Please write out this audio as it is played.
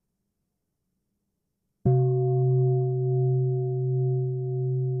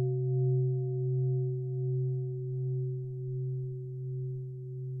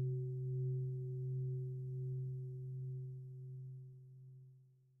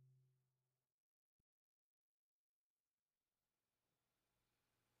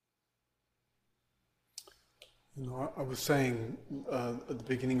I was saying at the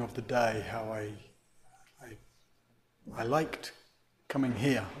beginning of the day how I liked coming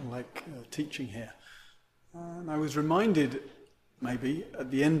here, I like teaching here. And I was reminded, maybe, at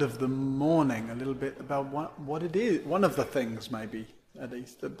the end of the morning a little bit about what it is, one of the things maybe, at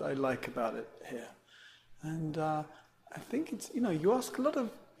least, that I like about it here. And I think it's, you ask a lot of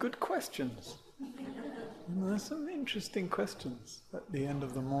good questions. There's some interesting questions at the end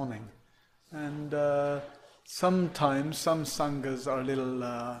of the morning. And sometimes some sanghas are a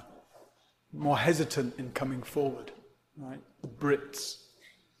little more hesitant in coming forward, right? The Brits,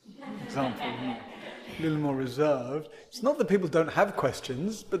 for example, a little more reserved. It's not that people don't have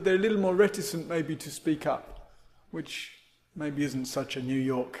questions, but they're a little more reticent maybe to speak up, which maybe isn't such a New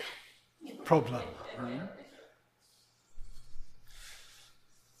York problem. Right?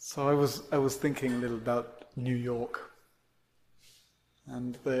 So I was thinking a little about New York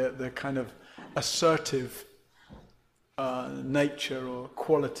and the kind of assertive nature or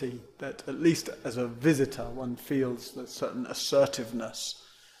quality that, at least as a visitor, one feels a certain assertiveness,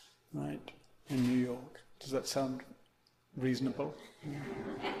 right, in New York. Does that sound reasonable?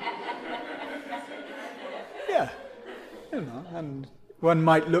 Yeah, and one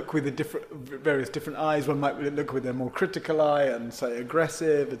might look with various different eyes. One might look with a more critical eye and say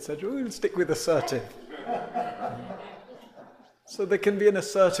aggressive, etc. We'll stick with assertive. So there can be an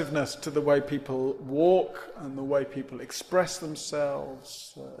assertiveness to the way people walk and the way people express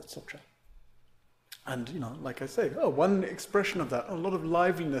themselves, etc. And, like I say, one expression of that, a lot of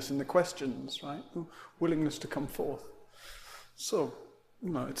liveliness in the questions, right? Willingness to come forth. So,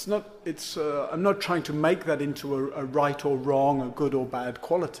 I'm not trying to make that into a right or wrong, a good or bad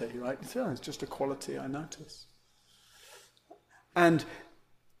quality, right? It's just a quality I notice. And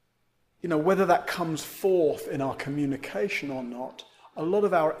whether that comes forth in our communication or not, a lot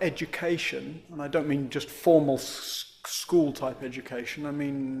of our education, and I don't mean just formal school-type education, I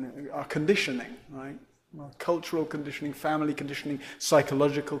mean our conditioning, right? Our cultural conditioning, family conditioning,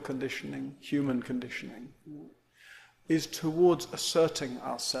 psychological conditioning, human conditioning, is towards asserting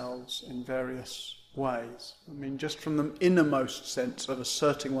ourselves in various ways. I mean, just from the innermost sense of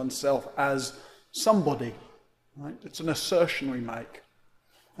asserting oneself as somebody, right? It's an assertion we make.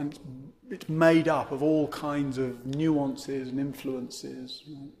 And it's made up of all kinds of nuances and influences.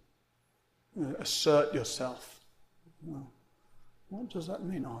 Right? Assert yourself. What does that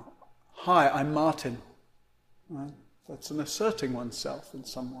mean? Hi, I'm Martin. Right? That's an asserting oneself in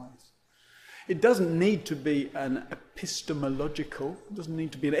some ways. It doesn't need to be an epistemological, it doesn't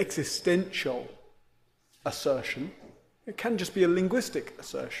need to be an existential assertion. It can just be a linguistic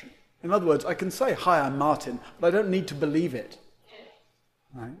assertion. In other words, I can say, hi, I'm Martin, but I don't need to believe it.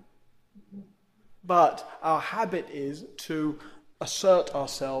 Right? But our habit is to assert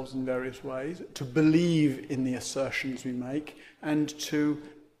ourselves in various ways, to believe in the assertions we make, and so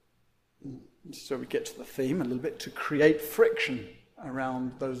we get to the theme a little bit, to create friction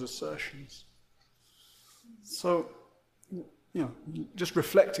around those assertions. So, just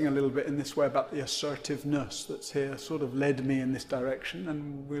reflecting a little bit in this way about the assertiveness that's here sort of led me in this direction,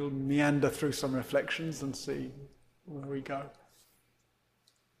 and we'll meander through some reflections and see where we go.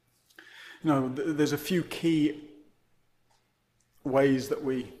 There's a few key ways that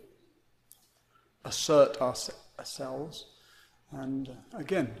we assert ourselves. And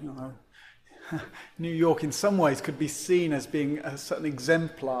again, New York in some ways could be seen as being a certain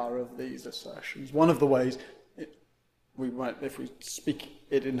exemplar of these assertions. One of the ways, if we speak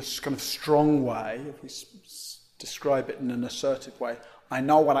it in a kind of strong way, if we describe it in an assertive way, I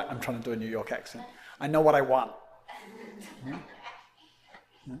know what I'm trying to do a New York accent. I know what I want.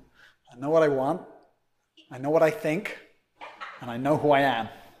 I know what I want, I know what I think, and I know who I am.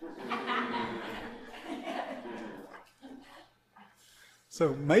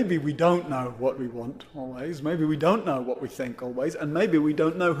 So maybe we don't know what we want always, maybe we don't know what we think always, and maybe we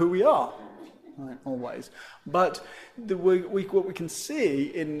don't know who we are, right, always. But what we can see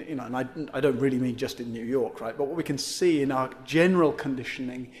in, and I don't really mean just in New York, right, but what we can see in our general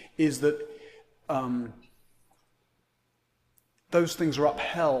conditioning is that those things are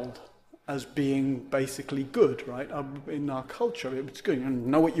upheld as being basically good, right? In our culture, it's good.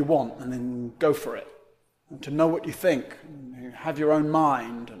 Know what you want and then go for it. And to know what you think, and have your own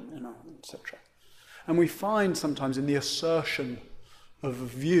mind, and etc. And we find sometimes in the assertion of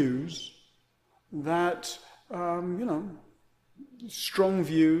views that strong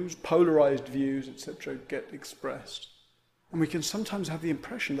views, polarized views, etc., get expressed, and we can sometimes have the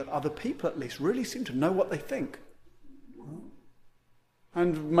impression that other people, at least, really seem to know what they think.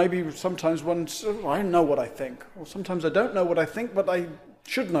 And maybe sometimes one says, I know what I think. Or sometimes I don't know what I think, but I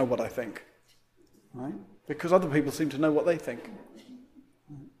should know what I think. Right? because other people seem to know what they think.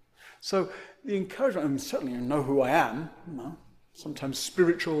 So the encouragement, I mean, certainly you know who I am. Sometimes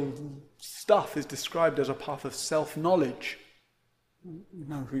spiritual stuff is described as a path of self-knowledge. You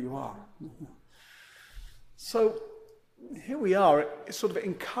know who you are. So here we are, it's sort of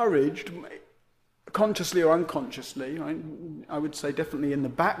encouraged, consciously or unconsciously, right? I would say definitely in the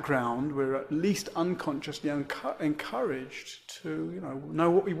background, we're at least unconsciously encouraged to,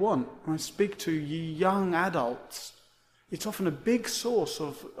 know what we want. When I speak to young adults, it's often a big source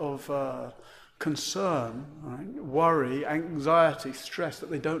of concern, right? Worry, anxiety, stress,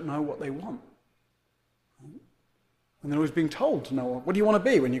 that they don't know what they want. Right? And they're always being told to know, what do you want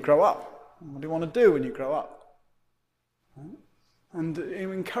to be when you grow up? What do you want to do when you grow up? Right? And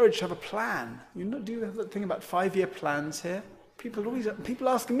you're encouraged to have a plan. Do you have that thing about 5-year plans here? People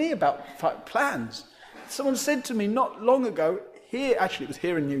asking me about plans. Someone said to me not long ago, it was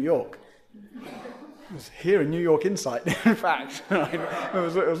here in New York. It was here in New York Insight, in fact. It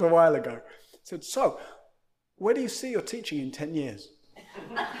was a while ago. Said, so, where do you see your teaching in 10 years?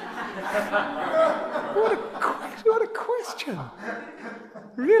 What a question.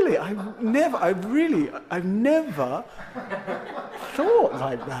 Really, I've never thought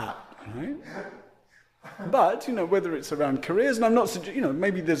like that, right? But, whether it's around careers, and I'm not,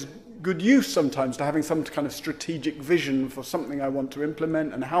 maybe there's good use sometimes to having some kind of strategic vision for something I want to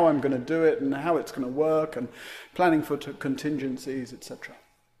implement and how I'm going to do it and how it's going to work and planning for contingencies, etc.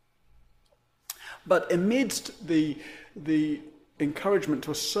 But amidst the encouragement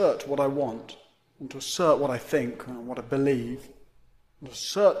to assert what I want and to assert what I think and what I believe, and to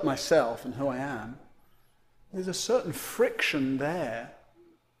assert myself and who I am, there's a certain friction there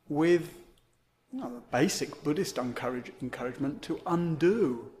with the basic Buddhist encouragement to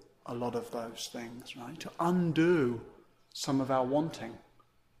undo a lot of those things, right? To undo some of our wanting.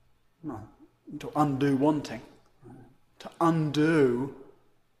 To undo wanting. Right? To undo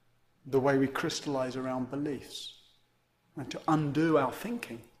the way we crystallize around beliefs. And to undo our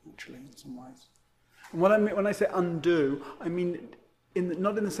thinking, actually, in some ways. And what I mean when I say undo, I mean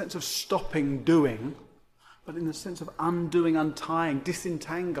not in the sense of stopping doing, but in the sense of undoing, untying,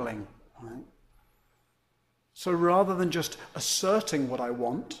 disentangling, right? So rather than just asserting what I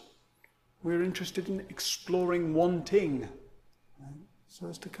want, we're interested in exploring wanting, right? So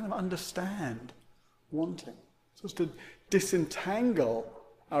as to kind of understand wanting, so as to disentangle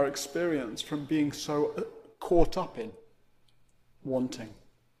our experience from being so caught up in wanting.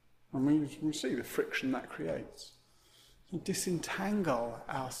 And we see the friction that creates. And disentangle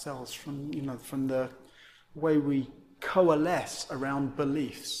ourselves from the way we coalesce around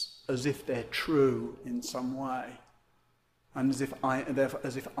beliefs as if they're true in some way, and as if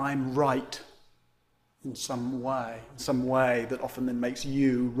I'm right in some way that often then makes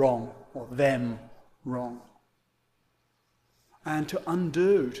you wrong or them wrong. And to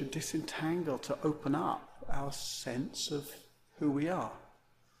undo, to disentangle, to open up our sense of who we are.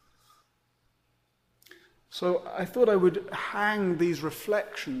 So I thought I would hang these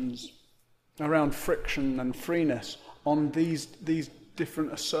reflections around friction and freeness on these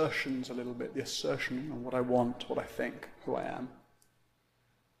different assertions a little bit. The assertion of what I want, what I think, who I am.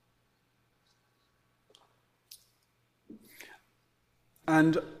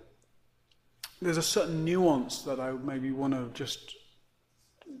 And there's a certain nuance that I maybe want to just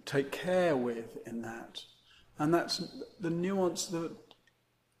take care with in that. And that's the nuance that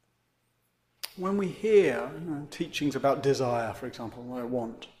when we hear teachings about desire, for example, what I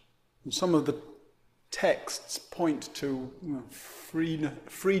want, and some of the texts point to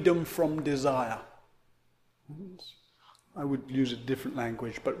freedom from desire. I would use a different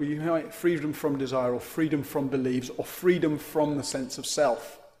language, but we have freedom from desire, or freedom from beliefs, or freedom from the sense of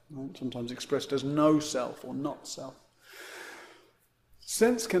self, right? Sometimes expressed as no self or not self.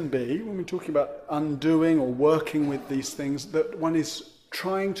 Sense can be, when we're talking about undoing or working with these things, that one is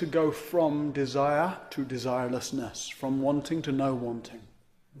trying to go from desire to desirelessness, from wanting to no wanting,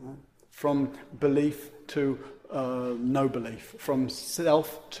 right? From belief to no belief, from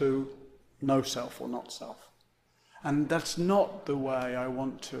self to no self or not self. And that's not the way I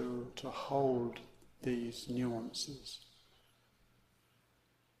want to hold these nuances.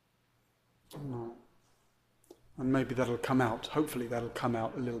 No. And maybe that'll come out, hopefully that'll come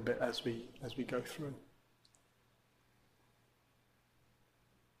out a little bit as we go through.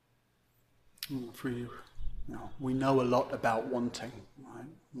 If we know a lot about wanting, right?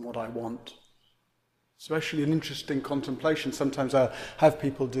 What I want. Especially an interesting contemplation. Sometimes I have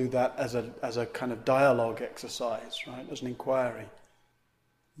people do that as a kind of dialogue exercise, right? As an inquiry.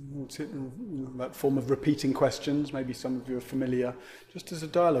 That form of repeating questions, maybe some of you are familiar, just as a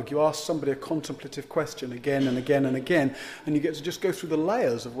dialogue. You ask somebody a contemplative question again and again and again, and you get to just go through the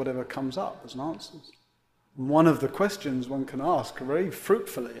layers of whatever comes up as answers. And one of the questions one can ask, very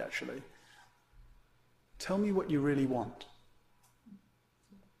fruitfully actually, tell me what you really want.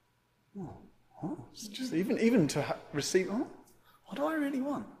 It's just even to receive, what do I really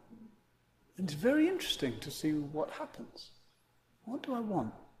want? And it's very interesting to see what happens. What do I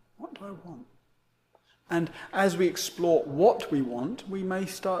want? What do I want? And as we explore what we want, we may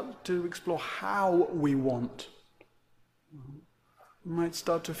start to explore how we want. We might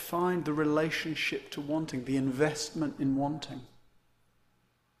start to find the relationship to wanting, the investment in wanting.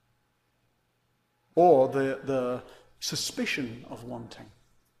 Or the suspicion of wanting.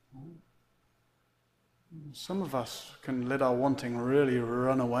 Some of us can let our wanting really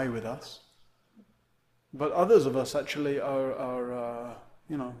run away with us. But others of us actually are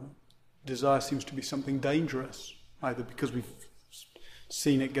desire seems to be something dangerous, either because we've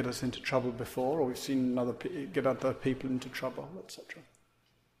seen it get us into trouble before, or we've seen get other people into trouble, etc.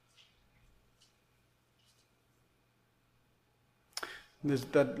 There's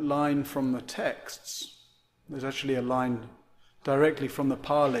that line from the texts. There's actually a line directly from the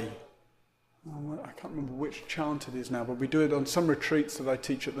Pali. I can't remember which chant it is now, but we do it on some retreats that I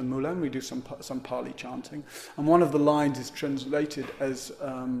teach at the Mulan. We do some Pali chanting, and one of the lines is translated as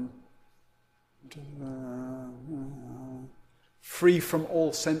free from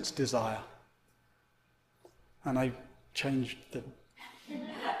all sense desire, and I changed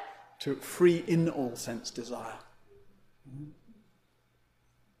to free in all sense desire.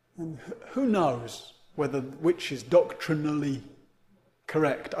 And who knows which is doctrinally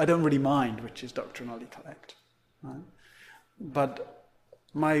correct. I don't really mind which is doctrinally correct. Right? But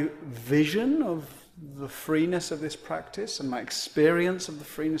my vision of the freeness of this practice and my experience of the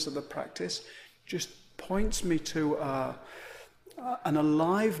freeness of the practice just points me to an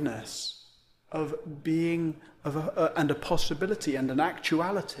aliveness of being, and a possibility and an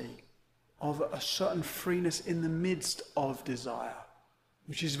actuality of a certain freeness in the midst of desire,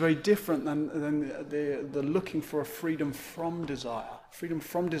 which is very different than the looking for a freedom from desire. Freedom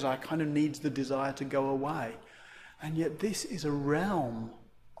from desire kind of needs the desire to go away. And yet this is a realm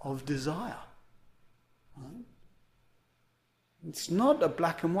of desire. Right? It's not a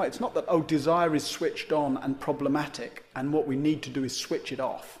black and white. It's not that, desire is switched on and problematic, and what we need to do is switch it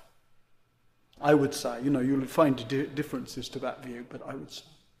off. I would say, you'll find differences to that view, but I would say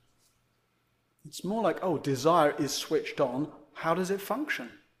it's more like, desire is switched on. How does it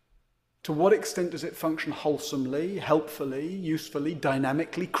function? To what extent does it function wholesomely, helpfully, usefully,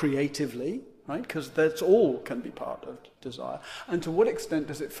 dynamically, creatively? Right? Because that's all can be part of desire. And to what extent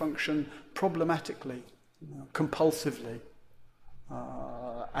does it function problematically, compulsively,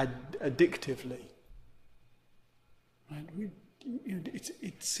 addictively? Right?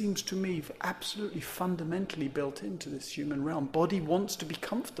 It seems to me absolutely fundamentally built into this human realm. Body wants to be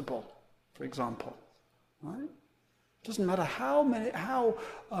comfortable, for example. Right? Doesn't matter how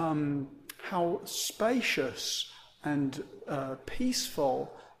spacious and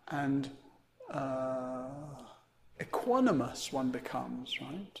peaceful and equanimous one becomes,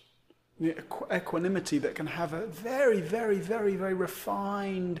 right? The equanimity that can have a very, very, very, very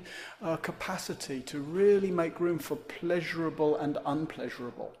refined capacity to really make room for pleasurable and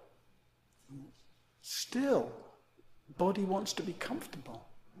unpleasurable. Still, body wants to be comfortable.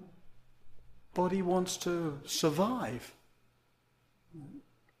 Body wants to survive.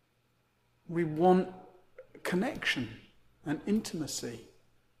 We want connection and intimacy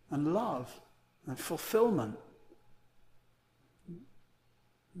and love and fulfillment.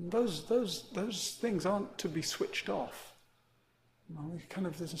 Those things aren't to be switched off.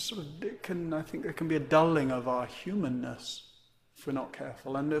 There's a sort of, I think there can be a dulling of our humanness if we're not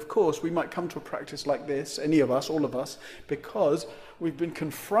careful. And of course, we might come to a practice like this, any of us, all of us, because we've been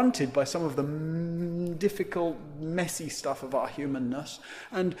confronted by some of the difficult, messy stuff of our humanness.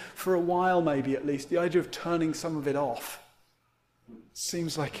 And for a while, maybe at least, the idea of turning some of it off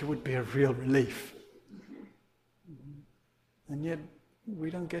seems like it would be a real relief. And yet,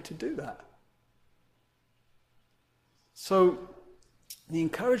 we don't get to do that. So, the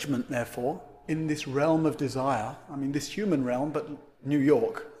encouragement, therefore, in this realm of desire, this human realm, but New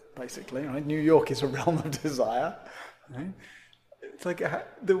York, basically, right? New York is a realm of desire. Right? It's like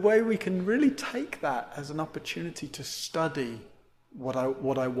the way we can really take that as an opportunity to study what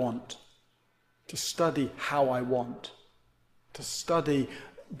I want, to study how I want, to study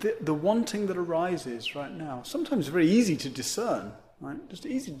the wanting that arises right now. Sometimes very easy to discern. Right? Just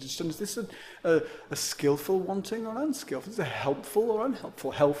easy to discern. Is this a skillful wanting or unskillful? Is it helpful or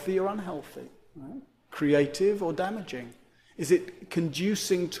unhelpful? Healthy or unhealthy? Right? Creative or damaging? Is it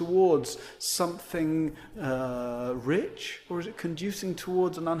conducing towards something rich, or is it conducing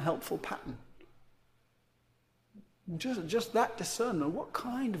towards an unhelpful pattern? Just that discernment. What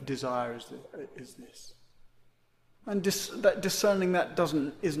kind of desire is this? And that discerning that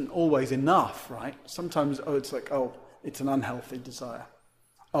isn't always enough, right? Sometimes it's like, it's an unhealthy desire.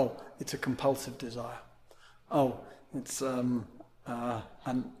 Oh, it's a compulsive desire. Oh, it's an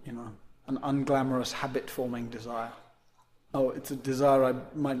unglamorous habit-forming desire. Oh, it's a desire I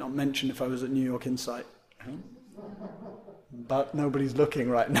might not mention if I was at New York Insight. But nobody's looking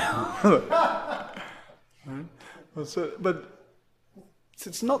right now. But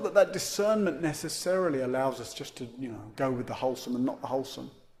it's not that discernment necessarily allows us just to, go with the wholesome and not the wholesome,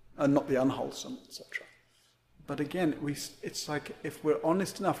 and not the unwholesome, etc. But again, it's like if we're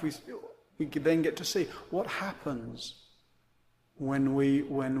honest enough, we then get to see what happens when we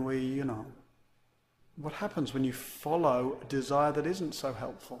what happens when you follow a desire that isn't so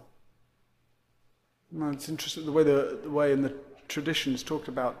helpful. It's interesting the way in the traditions talked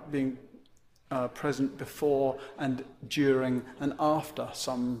about being present before and during and after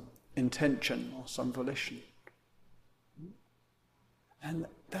some intention or some volition. And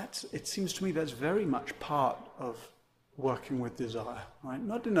it seems to me that's very much part of working with desire, right?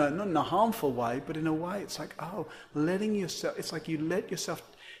 Not in a harmful way, but in a way it's like, letting yourself, it's like you let yourself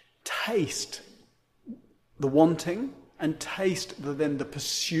taste the wanting and taste the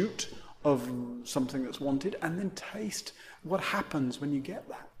pursuit of something that's wanted, and then taste what happens when you get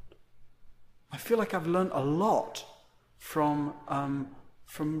that. I feel like I've learned a lot from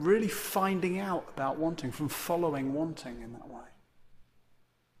really finding out about wanting, from following wanting in that way.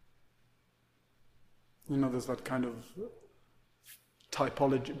 There's that kind of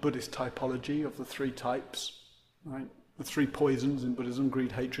typology, Buddhist typology of the three types, right? The three poisons in Buddhism: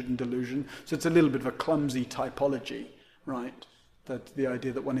 greed, hatred, and delusion. So it's a little bit of a clumsy typology, right? That the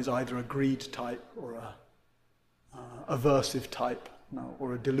idea that one is either a greed type or a aversive type,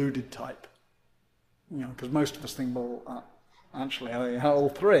 or a deluded type. Because most of us think, actually, all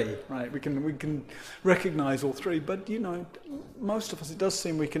three, right? We can recognize all three, but most of us, it does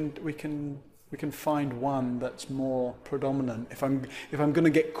seem we can find one that's more predominant. If I'm going to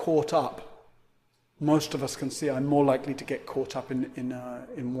get caught up, most of us can see I'm more likely to get caught up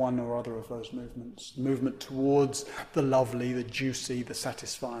in one or other of those movements. The movement towards the lovely, the juicy, the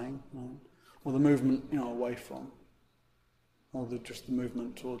satisfying, right? Or the movement away from, or just the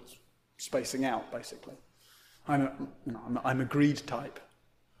movement towards spacing out. Basically, I'm a greed type.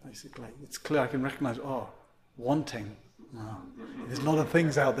 Basically, it's clear I can recognize. Wanting. There's a lot of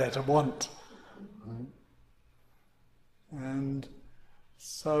things out there to want, and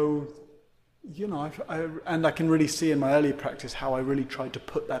so. I can really see in my early practice how I really tried to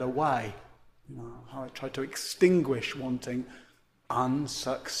put that away, how I tried to extinguish wanting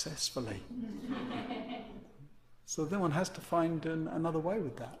unsuccessfully. So then one has to find another way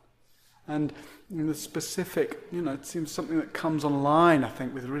with that. And the specific, it seems something that comes online, I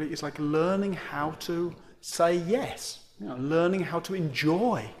think, with really, it's like learning how to say yes, learning how to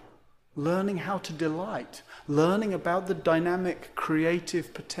enjoy, learning how to delight, learning about the dynamic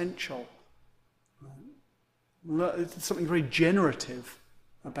creative potential. It's something very generative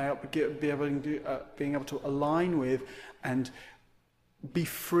about being able to align with and be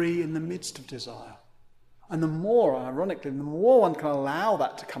free in the midst of desire. And the more, ironically, the more one can allow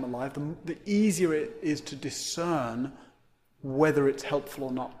that to come alive, the easier it is to discern whether it's helpful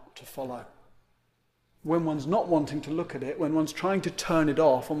or not to follow. When one's not wanting to look at it, when one's trying to turn it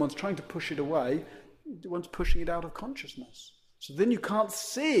off, when one's trying to push it away, one's pushing it out of consciousness. So then you can't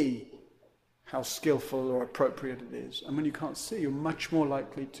see how skillful or appropriate it is. And when you can't see, you're much more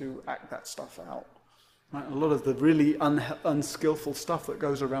likely to act that stuff out. Right? A lot of the really unskillful stuff that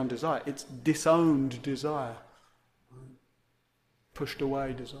goes around desire, it's disowned desire. Pushed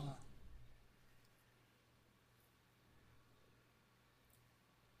away desire.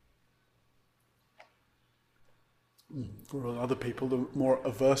 For other people, the more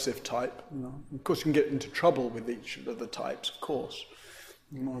aversive type, of course you can get into trouble with each of the types, of course.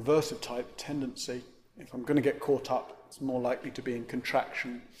 The more aversive type tendency, if I'm going to get caught up, it's more likely to be in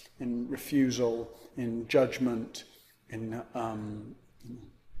contraction, in refusal, in judgment, in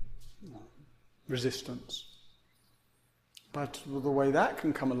resistance. But the way that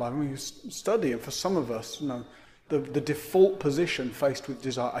can come alive, when you study, and for some of us, the default position faced with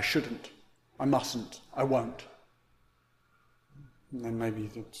desire, I shouldn't, I mustn't, I won't. And then maybe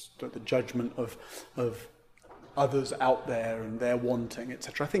the judgment of others out there and their wanting,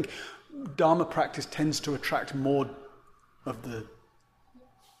 etc. I think Dharma practice tends to attract more of the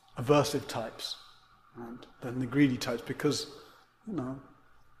aversive types than the greedy types, because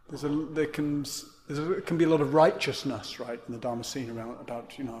there can be a lot of righteousness, right, in the Dharma scene around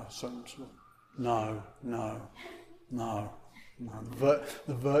about some sort of no. The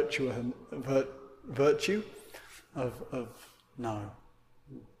virtue of no,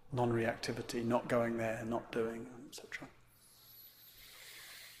 non-reactivity, not going there, not doing, etc.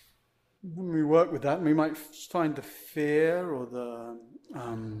 When we work with that, we might find the fear or the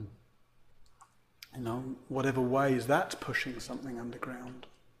whatever ways that's pushing something underground.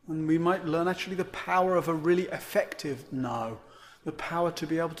 And we might learn actually the power of a really effective no, the power to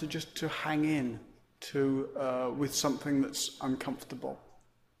be able to just to hang in to with something that's uncomfortable.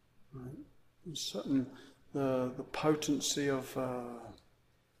 Right? The potency of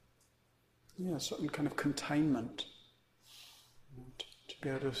certain kind of containment. To be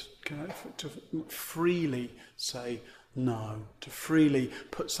able to freely say no, to freely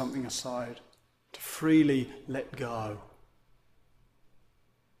put something aside, to freely let go.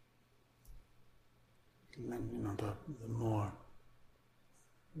 And then, the more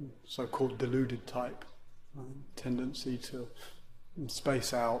so-called deluded type, tendency to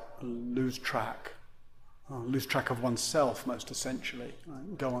space out, lose track of oneself, most essentially,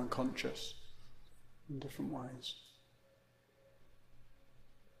 right? Go unconscious in different ways.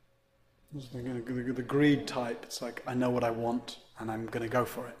 The greed type, it's like, I know what I want and I'm going to go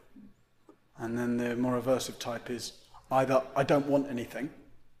for it. And then the more aversive type is either I don't want anything,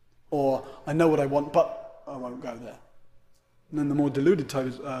 or I know what I want but I won't go there. And then the more deluded type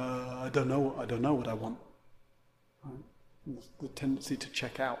is I don't know what I want. Right? The tendency to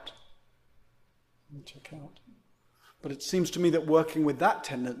check out. But it seems to me that working with that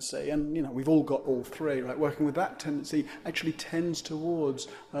tendency, and we've all got all three, right? Working with that tendency actually tends towards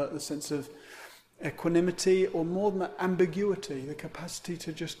the sense of equanimity, or more than that, ambiguity, the capacity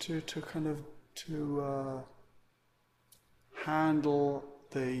to just to handle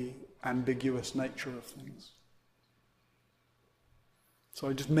the ambiguous nature of things. So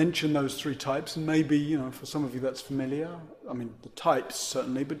I just mentioned those three types, and maybe, for some of you that's familiar. I mean, the types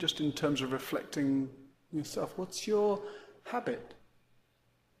certainly, but just in terms of reflecting yourself, what's your habit?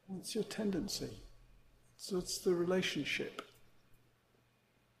 What's your tendency? What's the relationship?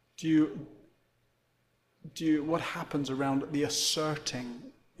 What happens around the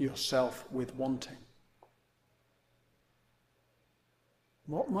asserting yourself with wanting?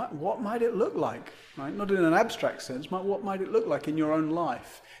 What might it look like? Right? Not in an abstract sense, but what might it look like in your own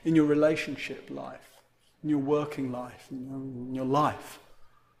life, in your relationship life, in your working life, in your life?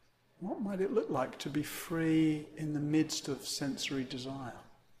 What might it look like to be free in the midst of sensory desire?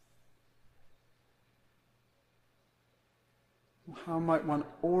 How might one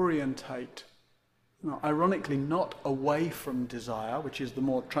orientate, ironically not away from desire, which is the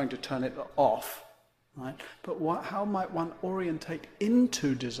more trying to turn it off, right? But how might one orientate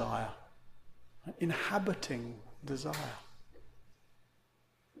into desire, right? Inhabiting desire?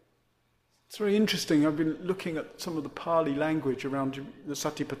 It's very interesting. I've been looking at some of the Pali language around the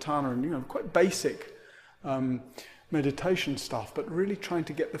Satipatthana, and quite basic meditation stuff, but really trying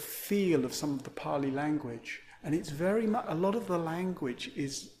to get the feel of some of the Pali language. And it's very much, a lot of the language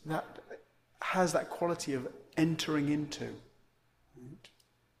has that quality of entering into.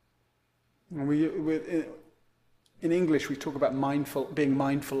 Right? In English we talk about being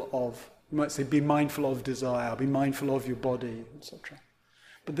mindful of. You might say, be mindful of desire, be mindful of your body, etc.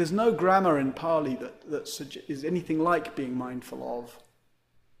 But there's no grammar in Pali that is anything like being mindful of.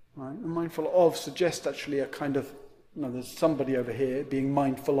 Right? And mindful of suggests actually a kind of, there's somebody over here being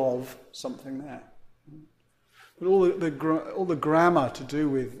mindful of something there. But all the grammar to do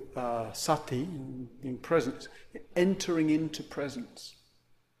with sati, being present, entering into presence.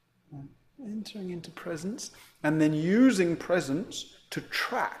 Right? Entering into presence, and then using presence to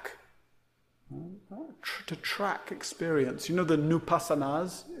track. To track experience. The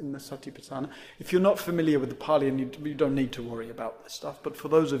nupassanas in the Satipatthana. If you're not familiar with the Pali, and you don't need to worry about this stuff, but for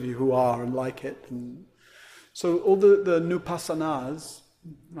those of you who are and like it, so all the nupassanas,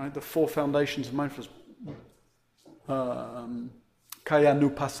 right, the four foundations of mindfulness, kaya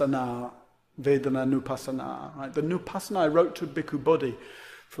nupassana, vedana nupassana, right? The nupassana I wrote to Bhikkhu Bodhi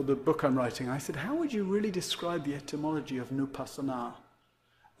for the book I'm writing. I said, how would you really describe the etymology of nupassana?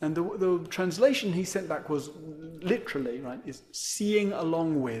 And the translation he sent back was literally, right, is seeing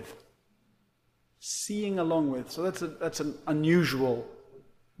along with. Seeing along with. So that's an unusual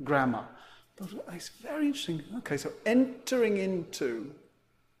grammar. But it's very interesting. Okay, so entering into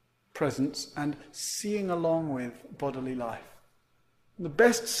presence and seeing along with bodily life. The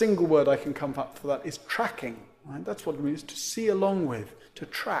best single word I can come up for that is tracking. Right? That's what it means, to see along with, to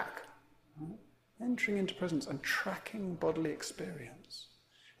track. Right? Entering into presence and tracking bodily experience.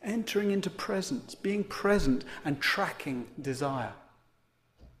 Entering into presence, being present and tracking desire.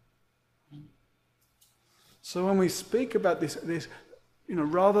 So when we speak about this,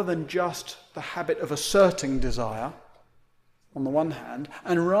 rather than just the habit of asserting desire, on the one hand,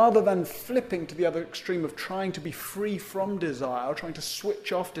 and rather than flipping to the other extreme of trying to be free from desire, trying to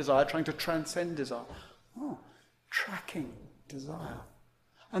switch off desire, trying to transcend desire, tracking desire.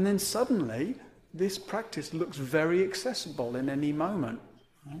 And then suddenly, this practice looks very accessible in any moment.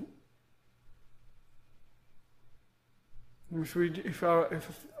 Right? If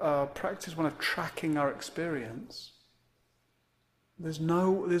our practice one of tracking our experience, there's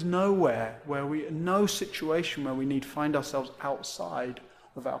no situation where we need find ourselves outside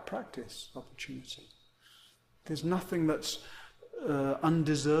of our practice opportunity. There's nothing that's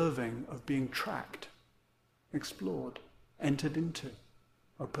undeserving of being tracked, explored, entered into,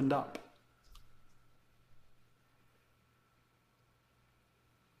 opened up.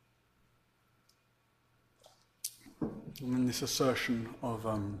 And then this assertion of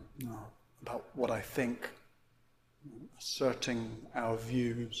about what I think, asserting our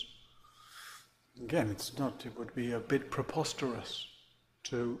views. Again, it would be a bit preposterous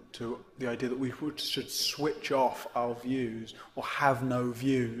to the idea that we should switch off our views or have no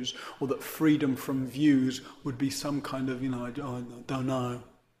views, or that freedom from views would be some kind of, I don't know.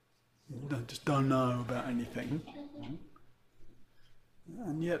 Just don't know about anything.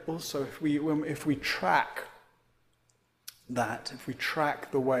 And yet also if we track that, if we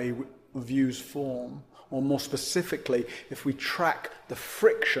track the way views form, or more specifically, if we track the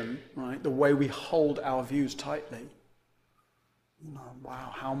friction, right, the way we hold our views tightly,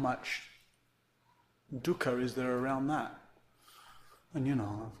 wow, how much dukkha is there around that? And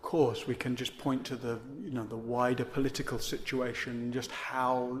of course, we can just point to the wider political situation, just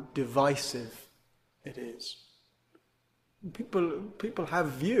how divisive it is. People have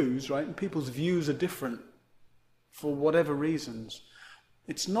views, right? And people's views are different for whatever reasons.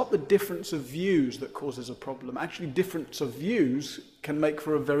 It's not the difference of views that causes a problem. Actually, difference of views can make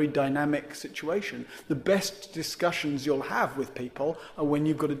for a very dynamic situation. The best discussions you'll have with people are when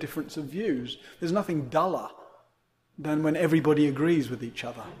you've got a difference of views. There's nothing duller than when everybody agrees with each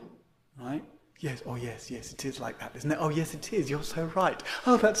other, right? Yes, oh yes, it is like that, isn't it? Oh yes, it is, you're so right.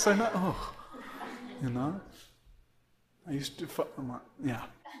 Oh, that's so nice. Oh, I used to,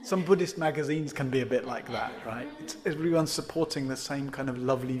 Some Buddhist magazines can be a bit like that, right? It's everyone supporting the same kind of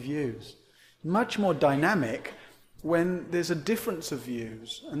lovely views. Much more dynamic when there's a difference of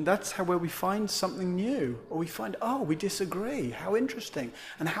views, and that's where we find something new, or we find, we disagree. How interesting,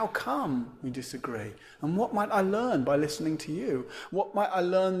 and how come we disagree? And what might I learn by listening to you? What might I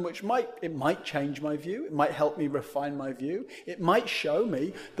learn which might change my view? It might help me refine my view. It might show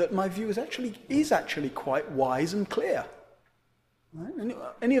me that my view is actually quite wise and clear. Right?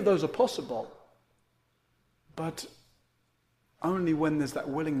 Any of those are possible, but only when there's that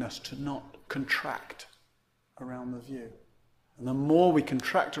willingness to not contract around the view. And the more we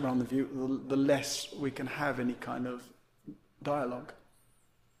contract around the view, the less we can have any kind of dialogue.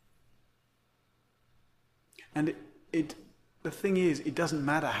 And the thing is, it doesn't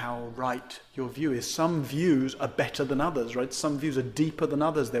matter how right your view is. Some views are better than others, right? Some views are deeper than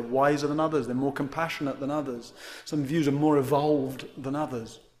others, they're wiser than others, they're more compassionate than others. Some views are more evolved than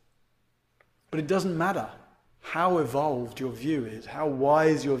others. But it doesn't matter how evolved your view is, how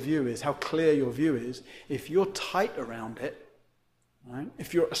wise your view is, how clear your view is. If you're tight around it, right?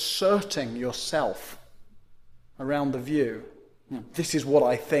 If you're asserting yourself around the view, this is what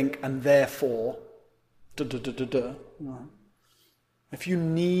I think and therefore, right? If you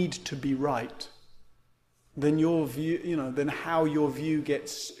need to be right, then your view, then how your view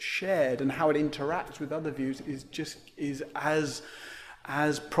gets shared and how it interacts with other views is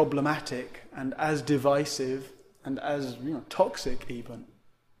as problematic and as divisive and as toxic even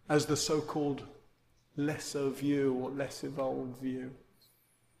as the so-called lesser view or less evolved view.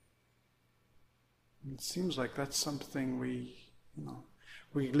 It seems like that's something we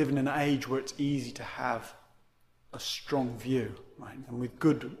live in an age where it's easy to have a strong view, right? And with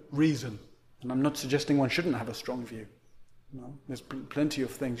good reason. And I'm not suggesting one shouldn't have a strong view. There's plenty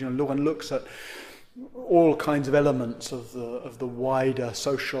of things. One looks at all kinds of elements of the wider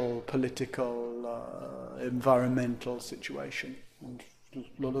social, political, environmental situation, and a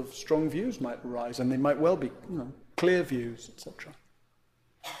lot of strong views might arise, and they might well be, clear views, etc.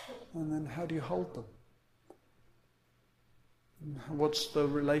 And then how do you hold them? What's the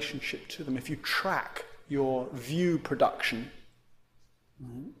relationship to them? If you track your view production,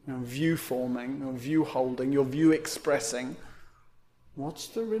 view forming, or view holding, your view expressing, what's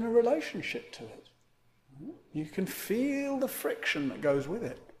the inner relationship to it? You can feel the friction that goes with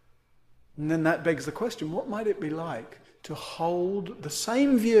it. And then that begs the question, what might it be like to hold the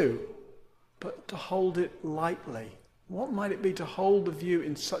same view, but to hold it lightly? What might it be to hold the view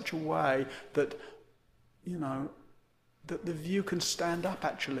in such a way that, that the view can stand up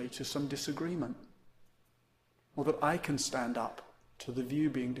actually to some disagreement? Or that I can stand up to the view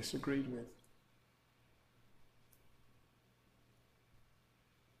being disagreed with?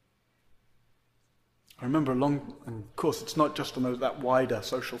 I remember and of course it's not just on that wider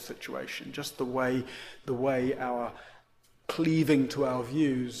social situation, just the way our cleaving to our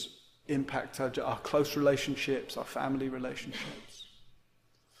views impacts our close relationships, our family relationships.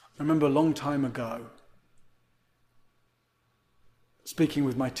 I remember a long time ago speaking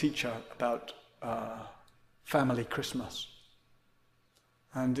with my teacher about family Christmas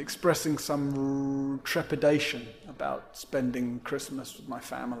and expressing some trepidation about spending Christmas with my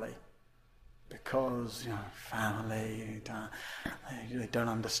family. Because, family, they don't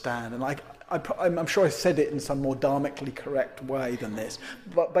understand. And I'm sure I said it in some more dharmically correct way than this.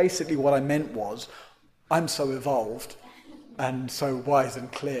 But basically what I meant was, I'm so evolved and so wise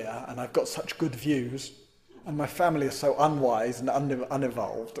and clear, and I've got such good views, and my family is so unwise and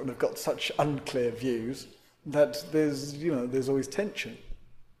unevolved, and have got such unclear views, that there's always tension.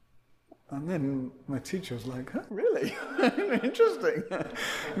 And then my teacher was like, huh, really? Interesting.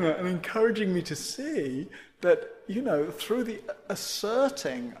 And encouraging me to see that, through the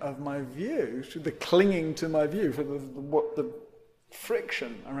asserting of my view, through the clinging to my view, for the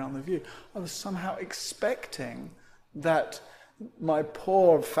friction around the view, I was somehow expecting that my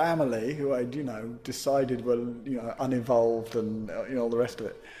poor family, who I, decided were, unevolved and, all the rest of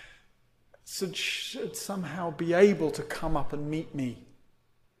it, should somehow be able to come up and meet me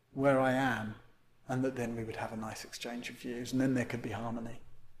where I am, and that then we would have a nice exchange of views, and then there could be harmony.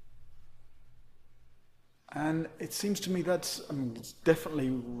 And it seems to me it's definitely,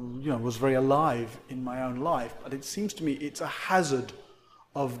 was very alive in my own life, but it seems to me it's a hazard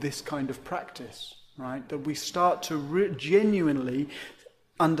of this kind of practice, right? That we start to genuinely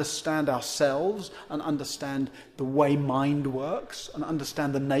understand ourselves and understand the way mind works and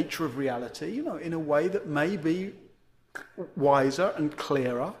understand the nature of reality, in a way that may be wiser and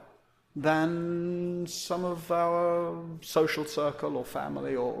clearer than some of our social circle or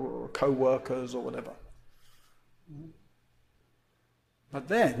family or co-workers or whatever. But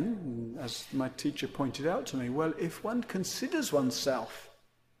then, as my teacher pointed out to me, well, if one considers oneself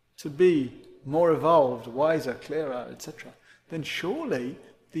to be more evolved, wiser, clearer, etc., then surely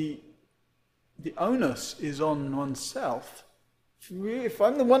the onus is on oneself. If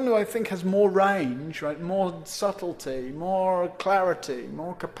I'm the one who I think has more range, right, more subtlety, more clarity,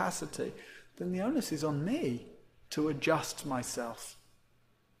 more capacity, then the onus is on me to adjust myself.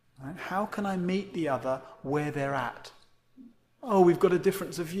 Right? How can I meet the other where they're at? Oh, we've got a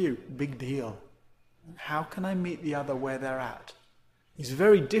difference of view. Big deal. How can I meet the other where they're at? It's a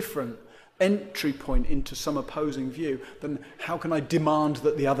very different entry point into some opposing view than how can I demand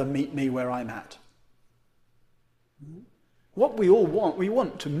that the other meet me where I'm at? What we all want, we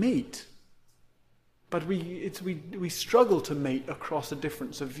want to meet. But we struggle to meet across a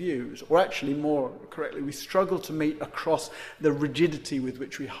difference of views. Or actually, more correctly, we struggle to meet across the rigidity with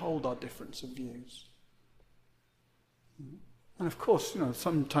which we hold our difference of views. And of course,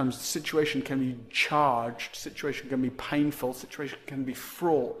 sometimes the situation can be charged, situation can be painful, situation can be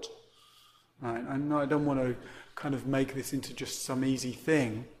fraught. Right? I know I don't want to kind of make this into just some easy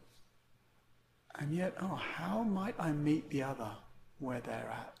thing. And yet, how might I meet the other where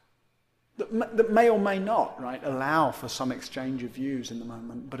they're at? That may or may not, right, allow for some exchange of views in the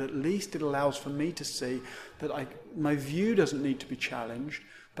moment, but at least it allows for me to see that my view doesn't need to be challenged,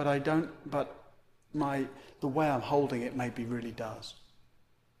 but the way I'm holding it maybe really does.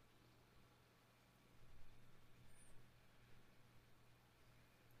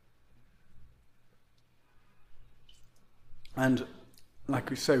 And like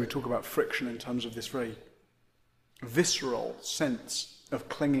we say, we talk about friction in terms of this very visceral sense of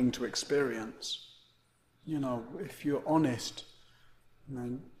clinging to experience. If you're honest,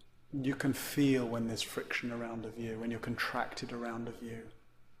 you can feel when there's friction around a view, when you're contracted around a view.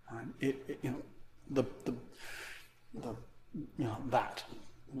 Right?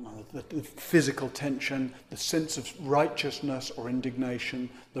 The physical tension, the sense of righteousness or indignation,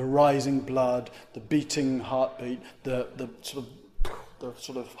 the rising blood, the beating heartbeat, the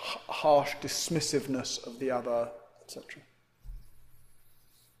sort of harsh dismissiveness of the other, etc.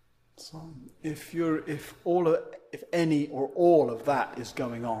 So if any or all of that is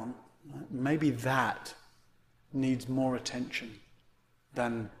going on, right, maybe that needs more attention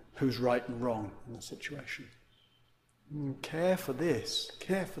than who's right and wrong in the situation. Care for this,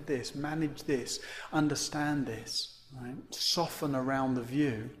 manage this, understand this, right? Soften around the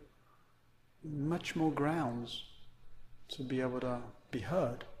view. Much more grounds to be able to be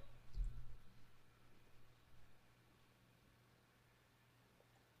heard.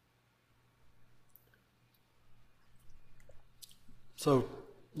 So,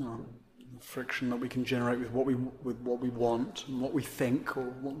 the friction that we can generate with what we want and what we think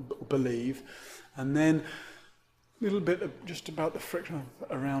or believe, and then a little bit of just about the friction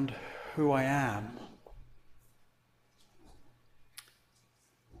around who I am.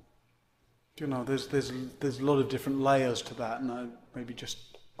 There's a lot of different layers to that, and I maybe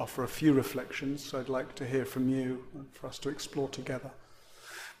just offer a few reflections. So I'd like to hear from you and for us to explore together.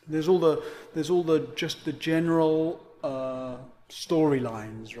 There's all the just the general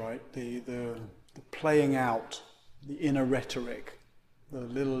storylines, right? The playing out, the inner rhetoric, the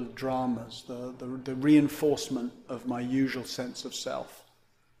little dramas, the reinforcement of my usual sense of self,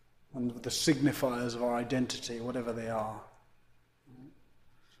 and the signifiers of our identity, whatever they are.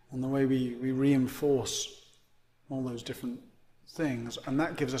 And the way we reinforce all those different things, and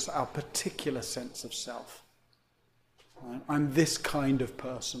that gives us our particular sense of self. Right? I'm this kind of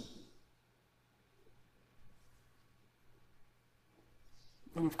person.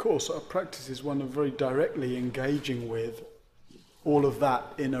 And of course, our practice is one of very directly engaging with all of that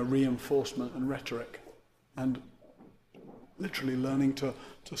inner reinforcement and rhetoric, and literally learning to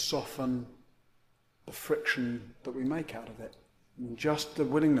soften the friction that we make out of it. And just the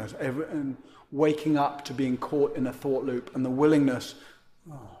willingness, and waking up to being caught in a thought loop, and the willingness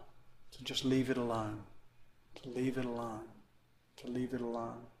to just leave it alone, to leave it alone, to leave it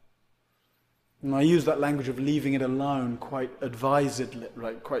alone. And I use that language of leaving it alone quite advisedly,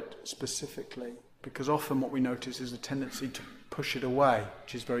 right, quite specifically, because often what we notice is a tendency to push it away,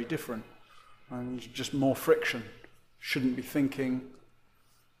 which is very different, and just more friction. Shouldn't be thinking.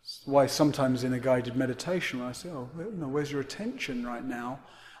 Why sometimes in a guided meditation, when I say, where's your attention right now?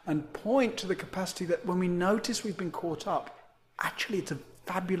 And point to the capacity that when we notice we've been caught up, actually it's a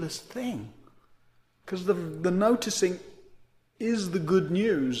fabulous thing. Because the noticing is the good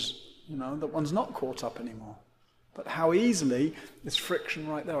news, that one's not caught up anymore. But how easily there's friction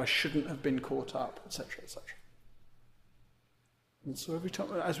right there, I shouldn't have been caught up, etc., etc. And so every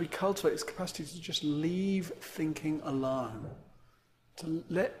time, as we cultivate this capacity to just leave thinking alone, to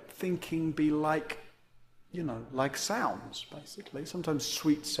let thinking be like sounds, basically. Sometimes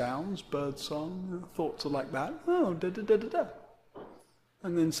sweet sounds, bird song, thoughts are like that. Oh, da da da da da.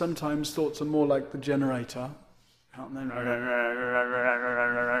 And then sometimes thoughts are more like the generator. And then,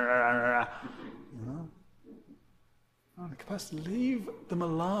 the capacity to leave them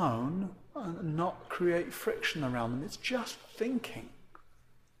alone and not create friction around them. It's just thinking.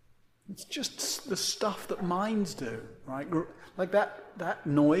 It's just the stuff that minds do, right? Like that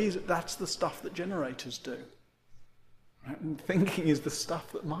noise, that's the stuff that generators do. Right? And thinking is the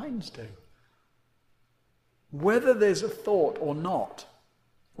stuff that minds do. Whether there's a thought or not,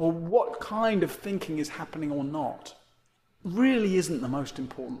 or what kind of thinking is happening or not, really isn't the most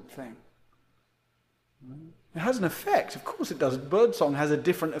important thing. It has an effect, of course it does. Birdsong has a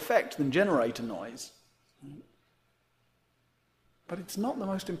different effect than generator noise. But it's not the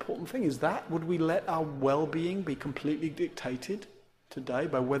most important thing. Would we let our well-being be completely dictated today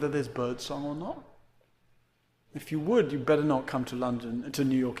by whether there's birdsong or not? If you would, you better not come to London, to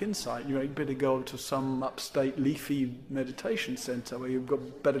New York Insight. You better go to some upstate leafy meditation centre where you've got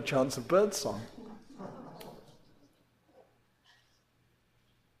a better chance of birdsong.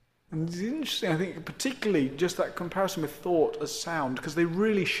 And it's interesting, I think, particularly just that comparison with thought as sound, because they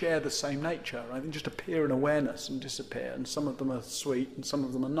really share the same nature. Right? They just appear in awareness and disappear, and some of them are sweet and some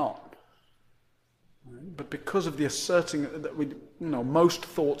of them are not. Right? But because of the asserting that most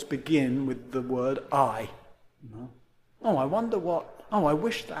thoughts begin with the word I. Oh, I wonder what. Oh, I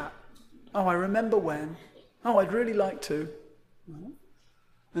wish that. Oh, I remember when. Oh, I'd really like to.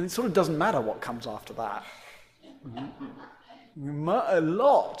 And it sort of doesn't matter what comes after that. A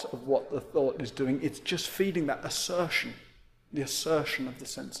lot of what the thought is doing, it's just feeding that assertion, the assertion of the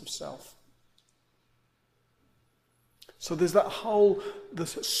sense of self. So there's that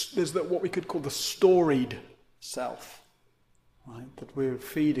there's that what we could call the storied self, right, that we're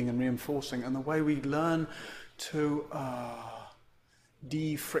feeding and reinforcing, and the way we learn to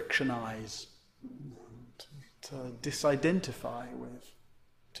de-frictionize, to disidentify with,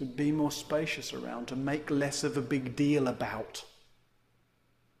 to be more spacious around, to make less of a big deal about.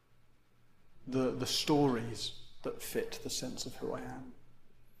 the stories that fit the sense of who I am.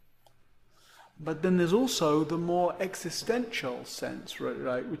 But then there's also the more existential sense,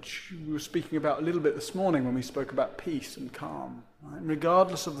 right, which we were speaking about a little bit this morning when we spoke about peace and calm. Right? And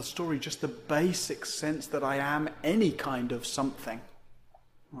regardless of the story, just the basic sense that I am any kind of something,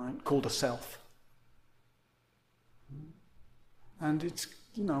 right, called a self. And it's,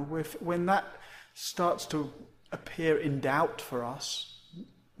 when that starts to appear in doubt for us,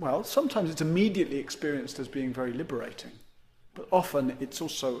 well, sometimes it's immediately experienced as being very liberating. But often it's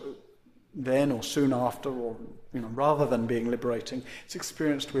also then or soon after, or rather than being liberating, it's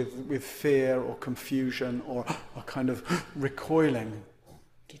experienced with fear or confusion or a kind of recoiling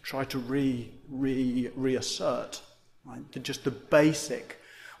to try to reassert, right? Just the basic,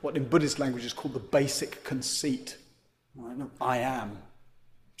 what in Buddhist language is called the basic conceit. Right? I am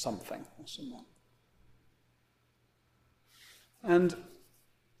something or someone. And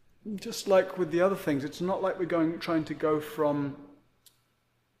just like with the other things, it's not like we're trying to go from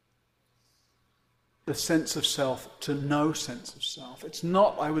the sense of self to no sense of self. It's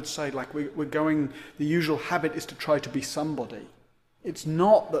not, I would say, like we're going, the usual habit is to try to be somebody. It's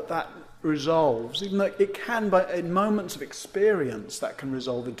not that resolves, even though it can, but in moments of experience, that can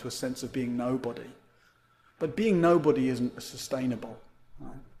resolve into a sense of being nobody. But being nobody isn't sustainable.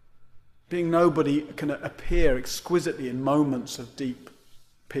 Right? Being nobody can appear exquisitely in moments of deep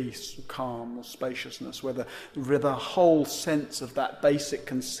peace, or calm, or spaciousness, where the whole sense of that basic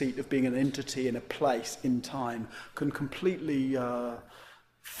conceit of being an entity in a place, in time, can completely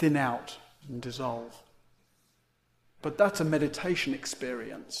thin out and dissolve. But that's a meditation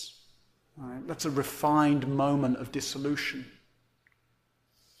experience. Right? That's a refined moment of dissolution.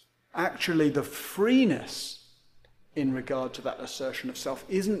 Actually, the freeness in regard to that assertion of self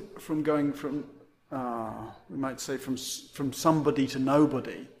isn't from going from, we might say, from somebody to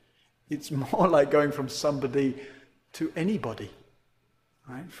nobody. It's more like going from somebody to anybody.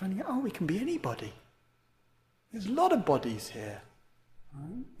 Right? Finding out, we can be anybody. There's a lot of bodies here.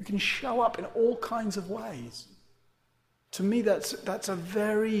 Right? We can show up in all kinds of ways. To me, that's a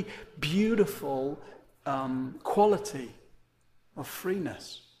very beautiful quality of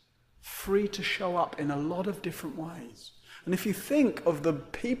freeness. Free to show up in a lot of different ways. And if you think of the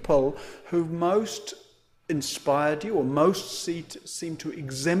people who most inspired you or most seem to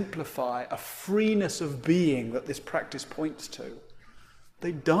exemplify a freeness of being that this practice points to,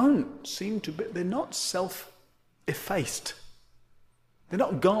 they don't seem to be, they're not self-effaced. They're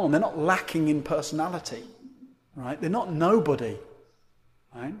not gone, they're not lacking in personality. Right? They're not nobody.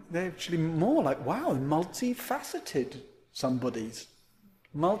 Right? They're actually more like, wow, multifaceted somebodies.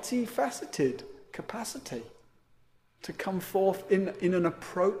 Multifaceted capacity to come forth in an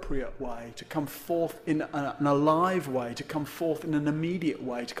appropriate way, to come forth in an alive way, to come forth in an immediate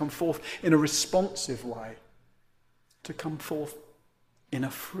way, to come forth in a responsive way, to come forth in a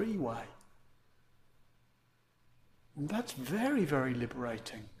free way. And that's very, very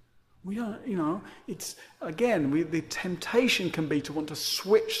liberating. We don't, it's, again, the temptation can be to want to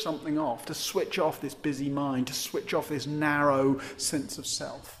switch something off, to switch off this busy mind, to switch off this narrow sense of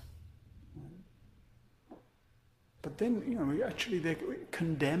self. But then, they're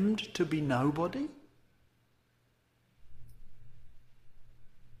condemned to be nobody.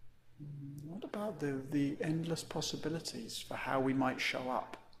 What about the endless possibilities for how we might show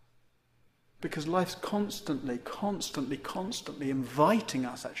up? Because life's constantly inviting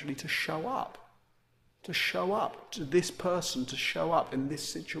us actually to show up to this person, to show up in this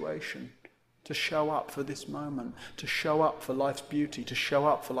situation, to show up for this moment, to show up for life's beauty, to show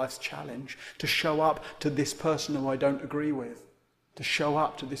up for life's challenge, to show up to this person who I don't agree with, to show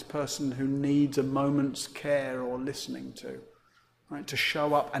up to this person who needs a moment's care or listening to, right? To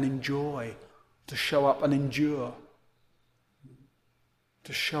show up and enjoy, to show up and endure,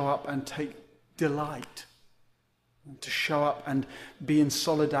 to show up and take delight, to show up and be in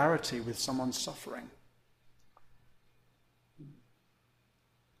solidarity with someone's suffering.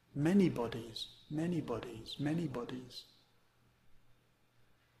 Many bodies.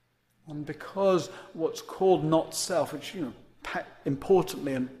 And because what's called not self, which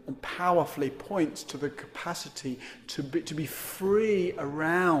importantly and powerfully points to the capacity to be free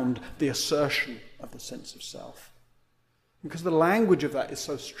around the assertion of the sense of self. Because the language of that is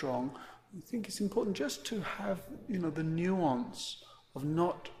so strong, I think it's important just to have, the nuance of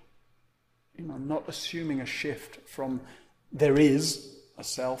not assuming a shift from there is a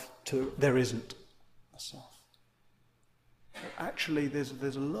self to there isn't a self. Actually,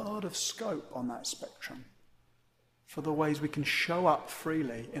 there's a lot of scope on that spectrum for the ways we can show up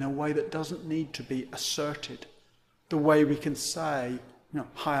freely in a way that doesn't need to be asserted. The way we can say,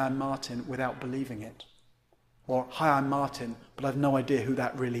 Hi, I'm Martin, without believing it. Or, hi, I'm Martin, but I've no idea who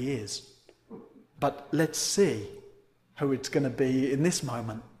that really is. But let's see who it's going to be in this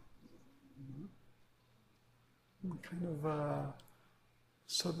moment.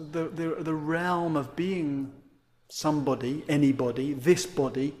 So the realm of being somebody, anybody, this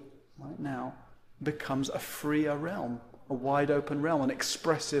body, right now, becomes a freer realm, a wide open realm, an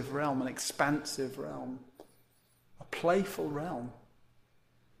expressive realm, an expansive realm, a playful realm.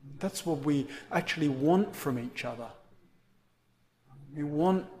 That's what we actually want from each other. We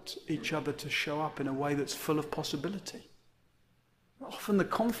want each other to show up in a way that's full of possibility. Often the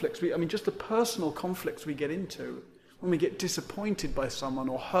conflicts, just the personal conflicts we get into, when we get disappointed by someone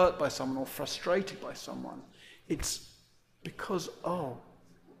or hurt by someone or frustrated by someone, it's because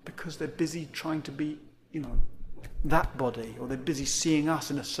they're busy trying to be, that body, or they're busy seeing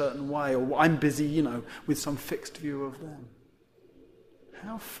us in a certain way, or I'm busy, with some fixed view of them.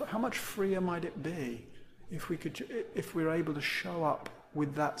 How much freer might it be if we're able to show up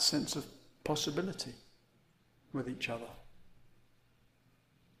with that sense of possibility with each other?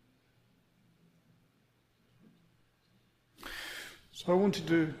 So I wanted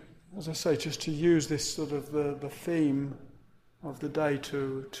to, as I say, just to use this sort of the theme of the day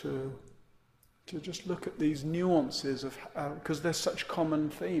to just look at these nuances of because they're such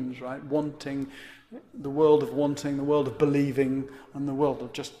common themes, right? Wanting, the world of believing, and the world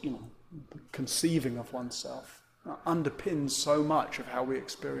of just conceiving of oneself underpins so much of how we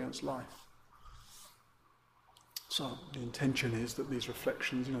experience life. So the intention is that these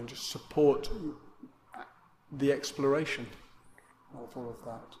reflections, just support the exploration of all of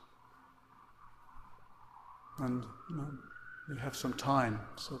that. And we have some time,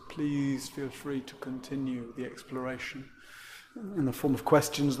 so please feel free to continue the exploration in the form of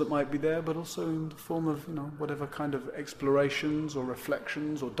questions that might be there, but also in the form of whatever kind of explorations or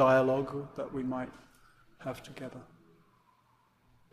reflections or dialogue that we might have together.